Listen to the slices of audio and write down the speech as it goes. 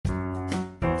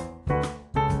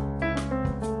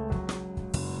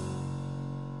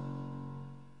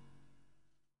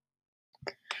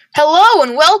Hello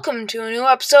and welcome to a new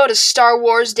episode of Star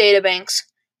Wars Databanks,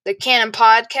 the canon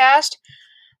podcast,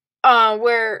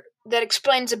 where that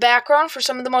explains the background for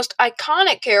some of the most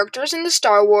iconic characters in the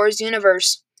Star Wars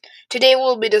universe. Today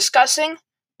we'll be discussing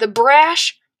the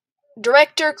brash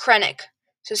Director Krennic.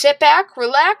 So sit back,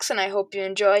 relax, and I hope you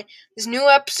enjoy this new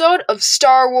episode of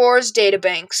Star Wars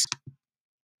Databanks.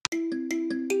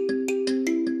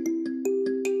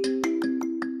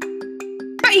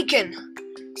 Bacon!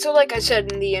 So like I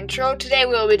said in the intro, today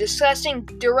we'll be discussing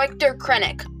Director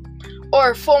Krennic,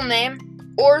 or full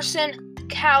name, Orson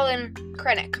Callan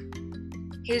Krennic.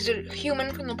 He's a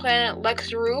human from the planet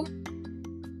Lexaru,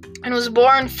 and was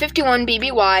born 51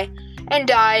 BBY, and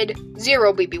died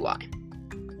 0 BBY.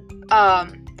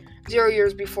 0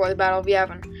 years before the Battle of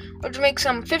Yavin, which makes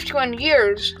him 51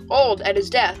 years old at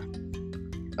his death,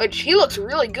 which he looks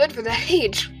really good for that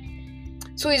age.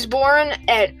 So he's born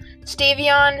at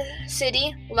Stavion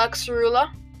City,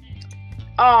 Lexarula.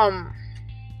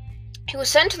 He was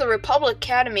sent to the Republic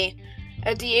Academy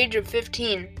at the age of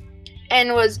 15,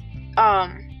 and was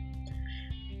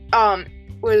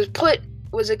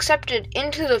accepted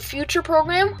into the Future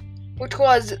program, which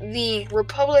was the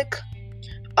Republic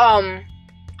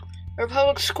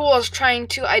schools trying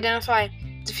to identify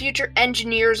the future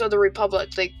engineers of the Republic,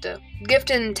 like the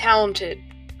gifted and talented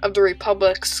of the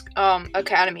Republic's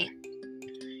academy.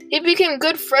 He became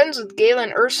good friends with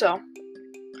Galen Erso,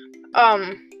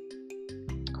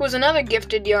 who was another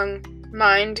gifted young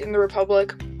mind in the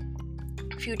Republic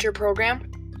Future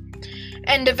program,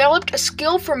 and developed a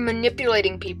skill for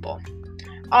manipulating people.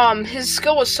 His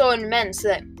skill was so immense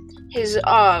that his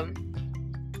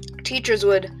teachers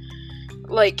would,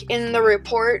 like in the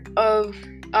report of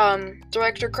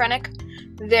Director Krennic,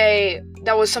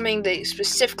 that was something they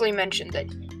specifically mentioned, that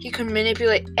he could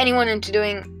manipulate anyone into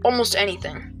doing almost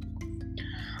anything.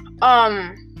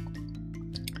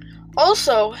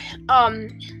 Also,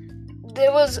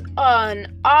 there was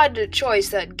an odd choice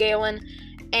that Galen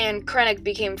and Krennic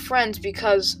became friends,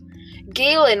 because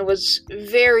Galen was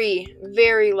very,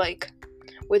 very,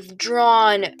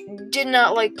 withdrawn, did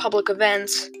not like public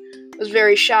events, was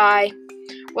very shy.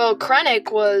 Well,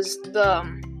 Krennic was the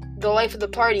life of the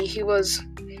party. He was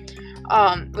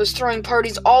throwing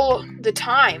parties all the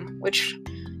time, which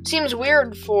seems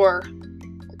weird for,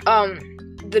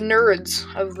 the nerds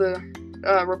of the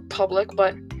Republic,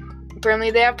 but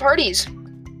apparently they have parties.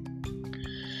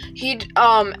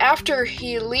 After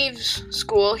he leaves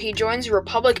school, he joins the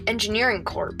Republic Engineering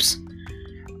Corps,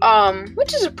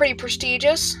 which is pretty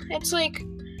prestigious. It's like,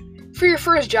 for your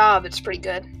first job, it's pretty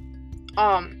good.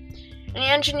 And he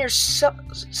engineers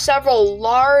several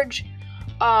large,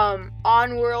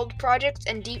 on-world projects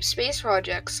and deep space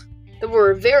projects that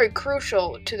were very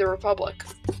crucial to the Republic.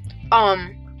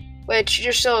 Which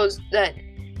just shows that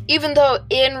even though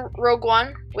in Rogue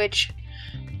One, which,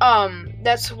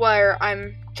 that's where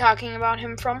I'm talking about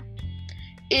him from,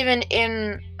 even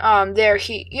in, there,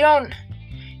 he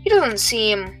doesn't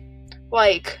seem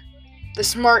like the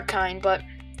smart kind, but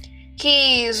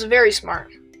he's very smart.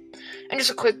 And just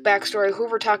a quick backstory, who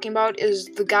we're talking about is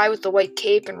the guy with the white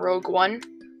cape in Rogue One.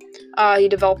 He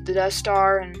developed the Death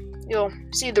Star, and you'll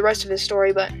see the rest of his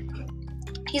story, but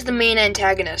he's the main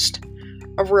antagonist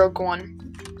of Rogue One.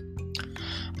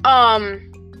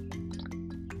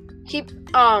 He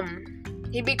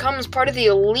becomes part of the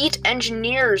elite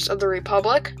engineers of the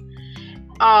Republic,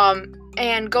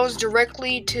 and goes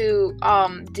directly to,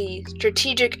 the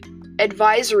Strategic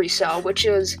Advisory Cell, which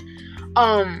is,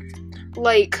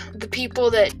 like the people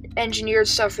that engineered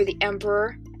stuff for the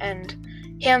Emperor, and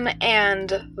him and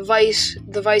the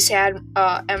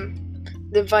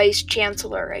Vice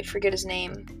Chancellor, I forget his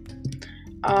name.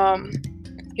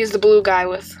 He's the blue guy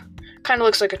with, kind of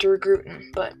looks like a Drew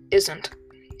Gruten, but isn't.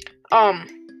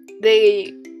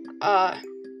 They,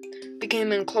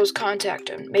 became in close contact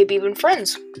and maybe even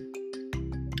friends.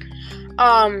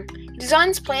 He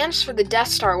designs plans for the Death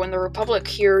Star when the Republic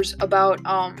hears about,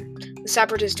 the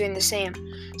Separatists doing the same.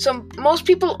 So most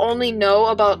people only know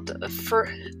about the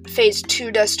Phase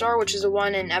 2 Death Star, which is the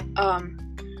one in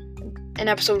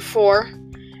Episode 4,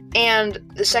 and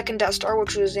the second Death Star,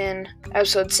 which was in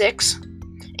Episode 6,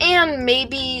 and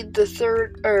maybe the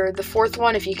third, or the fourth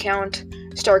one if you count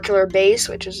Starkiller Base,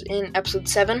 which is in Episode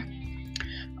 7.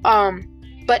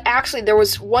 But actually there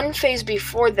was one phase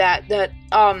before that the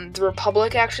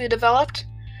Republic actually developed,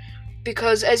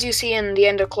 because as you see in the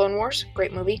end of Clone Wars,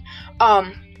 great movie,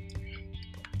 Paulo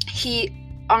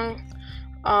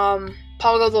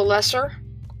the Lesser,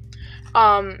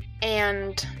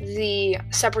 and the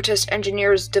Separatist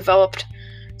engineers developed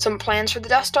some plans for the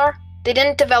Death Star. They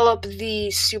didn't develop the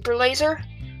super laser,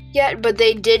 yet, but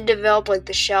they did develop like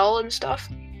the shell and stuff.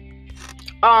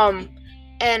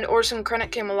 And Orson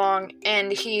Krennic came along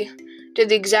and he did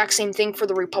the exact same thing for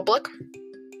the Republic.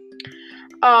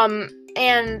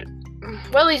 And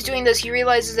while he's doing this, he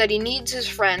realizes that he needs his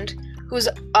friend who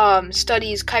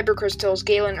studies kyber crystals,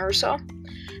 Galen Erso.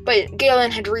 But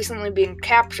Galen had recently been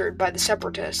captured by the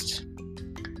Separatists.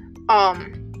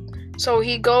 So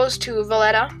he goes to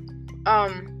Valletta,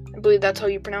 I believe that's how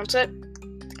you pronounce it,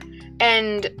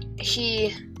 and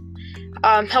he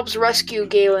helps rescue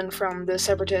Galen from the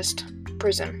Separatist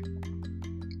prison.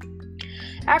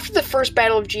 After the first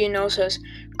Battle of Geonosis,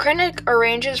 Krennic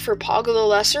arranges for Poggle the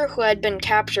Lesser, who had been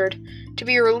captured, to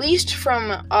be released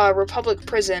from Republic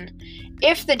prison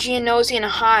if the Geonosian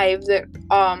hive that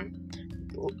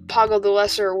Poggle the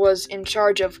Lesser was in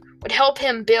charge of would help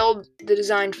him build the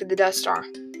design for the Death Star.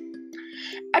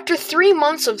 After 3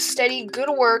 months of steady good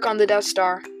work on the Death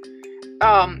Star,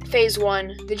 Phase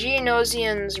 1, the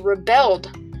Geonosians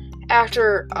rebelled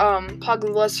after Poggle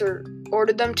the Lesser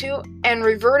ordered them to, and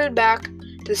reverted back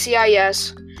to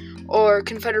CIS, or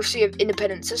Confederacy of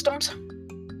Independent Systems,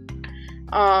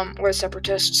 or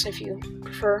Separatists if you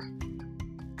prefer.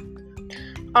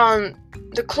 After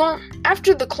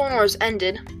the Clone Wars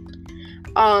ended,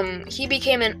 he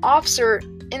became an officer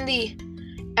in the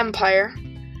Empire,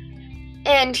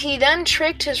 and he then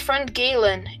tricked his friend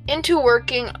Galen into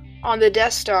working on the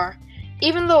Death Star,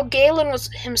 even though Galen was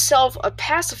himself a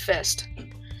pacifist.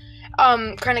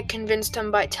 Krennic convinced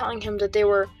him by telling him that they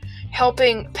were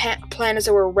helping planets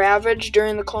that were ravaged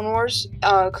during the Clone Wars,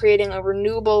 creating a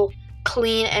renewable,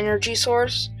 clean energy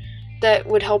source that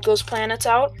would help those planets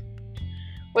out,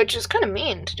 which is kind of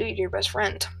mean to do to your best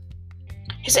friend.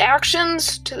 His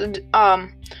actions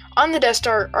on the Death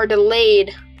Star are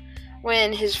delayed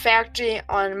when his factory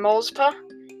on Malpaz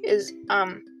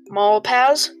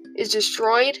is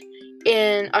destroyed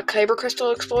in a kyber crystal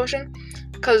explosion.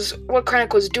 Because what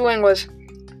Krennic was doing was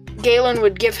Galen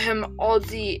would give him all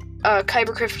the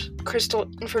kyber crystal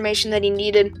information that he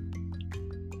needed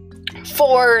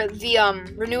for the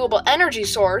renewable energy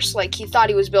source, like he thought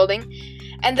he was building,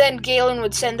 and then Galen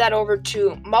would send that over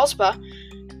to Malpaz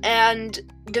and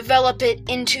develop it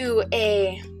into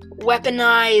a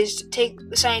weaponized. Take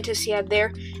the scientists he had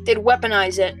there; they'd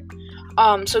weaponize it.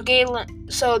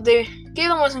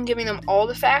 Galen wasn't giving them all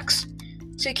the facts,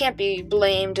 so he can't be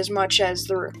blamed as much as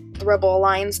the Rebel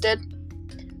Alliance did.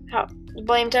 How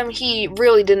blamed him? He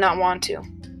really did not want to.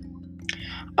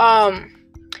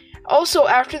 Also,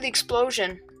 after the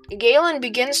explosion, Galen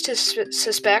begins to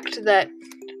suspect that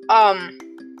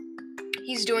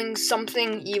he's doing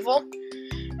something evil,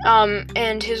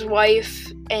 and his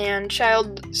wife and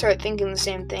child start thinking the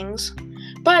same things.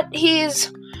 But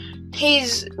he's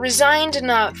resigned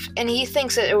enough, and he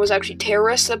thinks that it was actually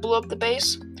terrorists that blew up the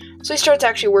base. So he starts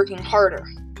actually working harder.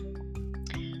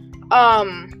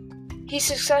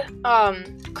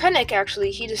 Krennic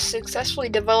actually, he just successfully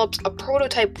develops a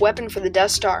prototype weapon for the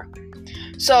Death Star.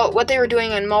 So what they were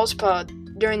doing on Malpaz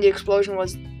during the explosion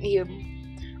was they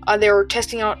were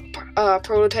testing out a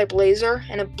prototype laser,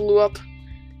 and it blew up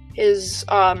his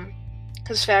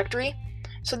factory.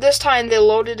 So this time they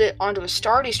loaded it onto a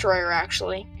Star Destroyer,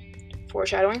 actually,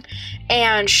 foreshadowing,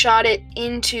 and shot it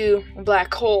into a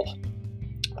black hole.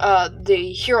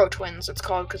 The Hero Twins, it's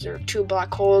called, because there are two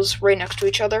black holes right next to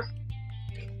each other.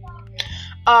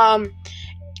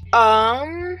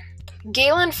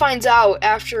 Galen finds out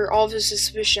after all of his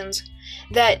suspicions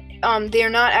that they are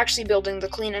not actually building the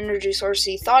clean energy source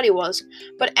he thought he was,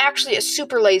 but actually a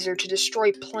super laser to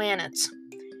destroy planets.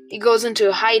 He goes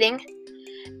into hiding,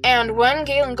 and when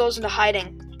Galen goes into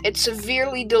hiding, it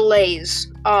severely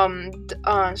delays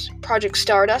Project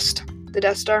Stardust, the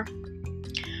Death Star.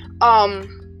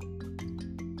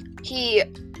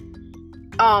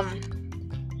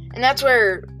 And that's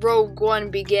where Rogue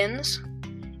One begins,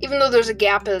 even though there's a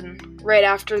gap right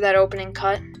after that opening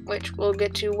cut, which we'll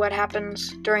get to what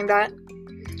happens during that.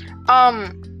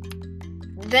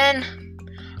 Then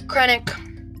Krennic,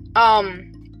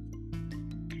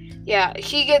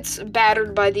 he gets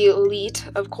battered by the elite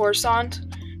of Coruscant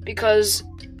because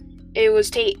he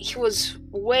was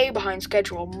way behind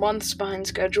schedule, months behind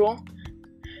schedule,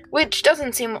 which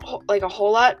doesn't seem like a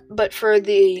whole lot, but for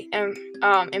the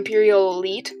Imperial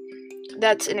elite,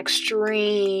 that's an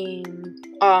extreme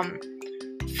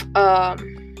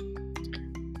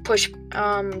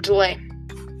delay.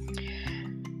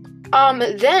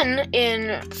 Then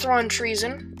in Thrawn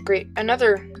Treason,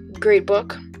 another great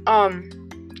book,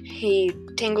 he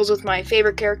tangles with my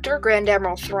favorite character, Grand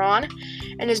Admiral Thrawn,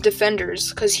 and his Defenders,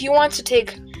 because he wants to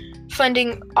take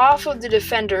funding off of the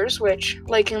Defenders, which,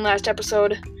 like in last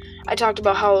episode, I talked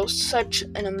about how such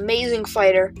an amazing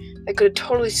fighter that could have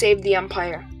totally saved the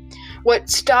Empire. What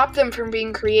stopped them from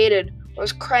being created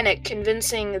was Krennic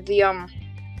convincing the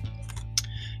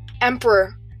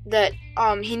Emperor that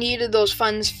he needed those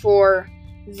funds for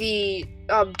the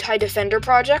TIE Defender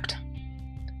project,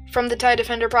 from the TIE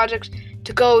Defender project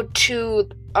to go to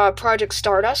Project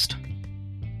Stardust.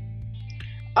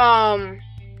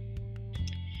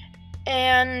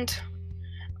 And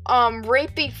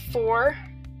right before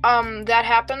that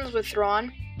happens with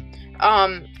Thrawn,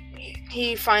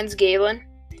 he finds Galen.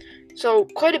 So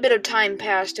quite a bit of time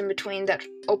passed in between that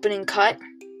opening cut,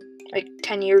 like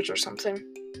 10 years or something.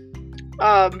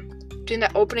 Between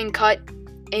that opening cut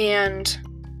and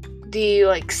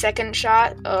the second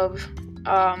shot of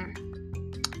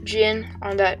Jin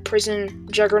on that prison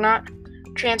juggernaut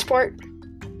transport.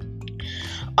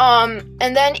 And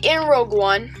then in Rogue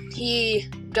One, he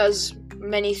does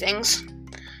many things.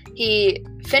 He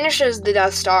finishes the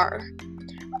Death Star,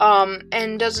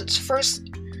 and does its first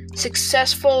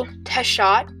successful test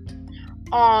shot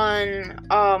on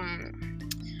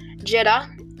Jeddah,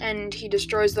 and he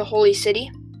destroys the Holy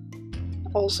City,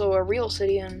 also a real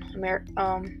city in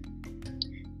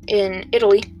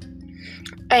Italy.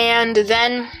 And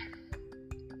then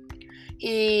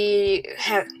he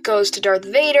goes to Darth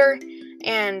Vader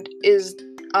and is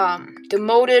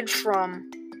demoted from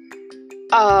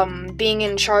being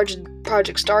in charge of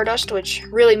Project Stardust, which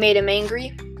really made him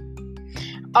angry.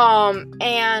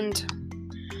 And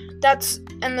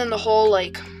then the whole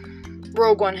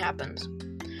Rogue One happens.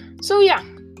 So yeah.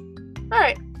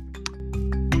 Alright.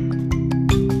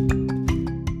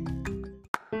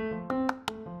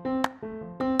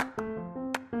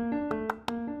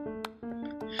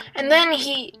 And then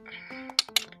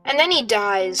he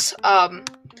dies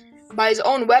by his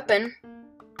own weapon.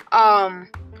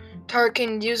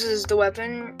 Tarkin uses the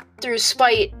weapon through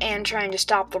spite and trying to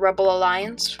stop the Rebel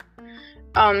Alliance.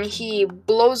 He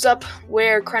blows up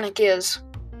where Krennic is.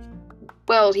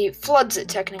 Well, he floods it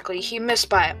technically. He missed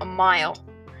by a mile.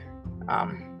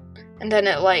 And then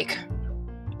it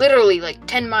literally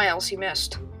 10 miles he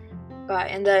missed.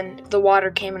 And then the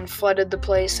water came and flooded the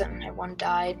place and everyone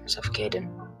died, suffocated.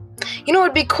 You know,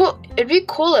 it'd be cool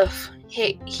if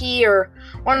he or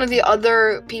one of the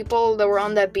other people that were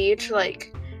on that beach,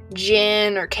 like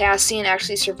Jin or Cassian,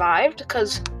 actually survived,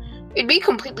 because it'd be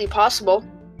completely possible.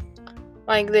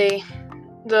 The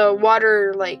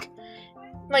water,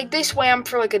 they swam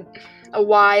for a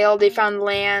while, they found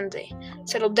land, they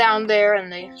settled down there,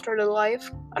 and they started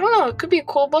life. I don't know, it could be a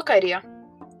cool book idea.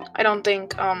 I don't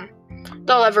think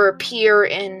they'll ever appear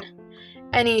in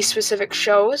any specific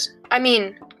shows. I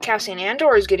mean, Cassian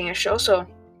Andor is getting a show, so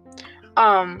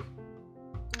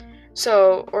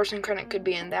Orson Krennic could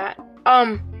be in that.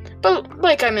 But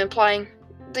like I'm implying,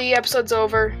 the episode's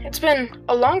over. It's been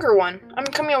a longer one. I'm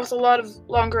coming out with a lot of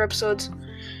longer episodes.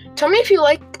 Tell me if you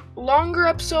like longer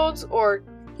episodes or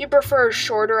you prefer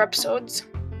shorter episodes.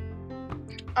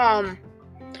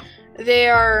 They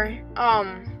are,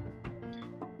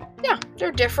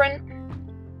 they're different.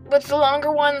 With the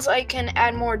longer ones, I can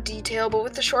add more detail, but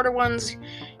with the shorter ones,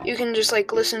 you can just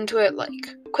listen to it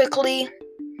quickly.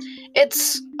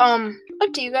 It's up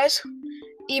to you guys.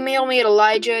 Email me at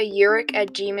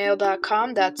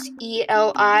elijahjuric@gmail.com. That's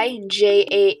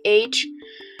ELIJAH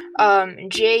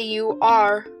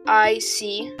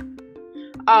JURIC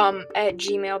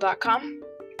 @gmail.com.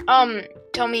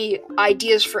 Tell me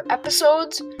ideas for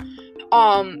episodes.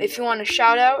 If you want a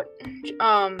shout out,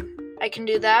 I can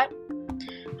do that.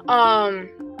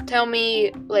 Tell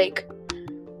me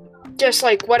just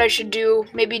what I should do,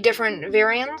 maybe different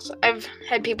variants. I've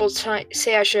had people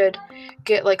say I should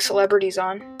get celebrities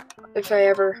on if I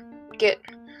ever get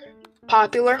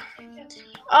popular.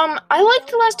 I liked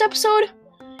the last episode.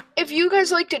 If you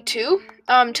guys liked it too,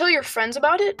 tell your friends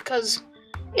about it, because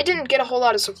it didn't get a whole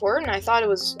lot of support, and I thought it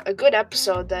was a good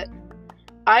episode that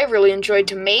I really enjoyed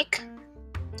to make.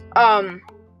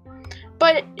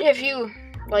 But if you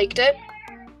liked it,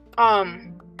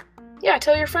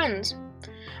 tell your friends.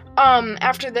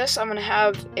 After this, I'm gonna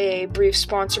have a brief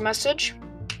sponsor message.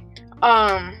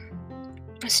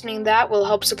 Listening that will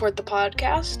help support the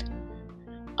podcast.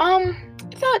 I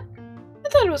thought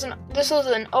this was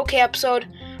an okay episode,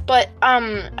 but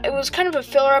it was kind of a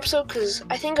filler episode because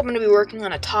I think I'm gonna be working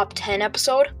on a top 10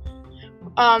 episode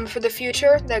for the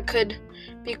future that could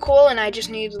be cool, and I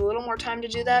just need a little more time to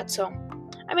do that, so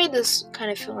I made this kind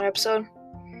of filler episode.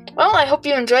 Well, I hope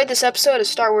you enjoyed this episode of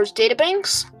Star Wars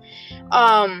Databanks.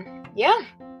 I'll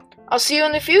see you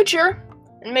in the future,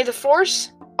 and may the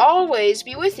Force always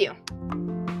be with you.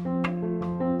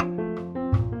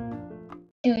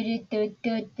 Do do do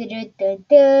do do do do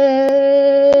do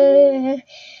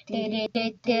do do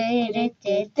do do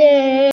do do.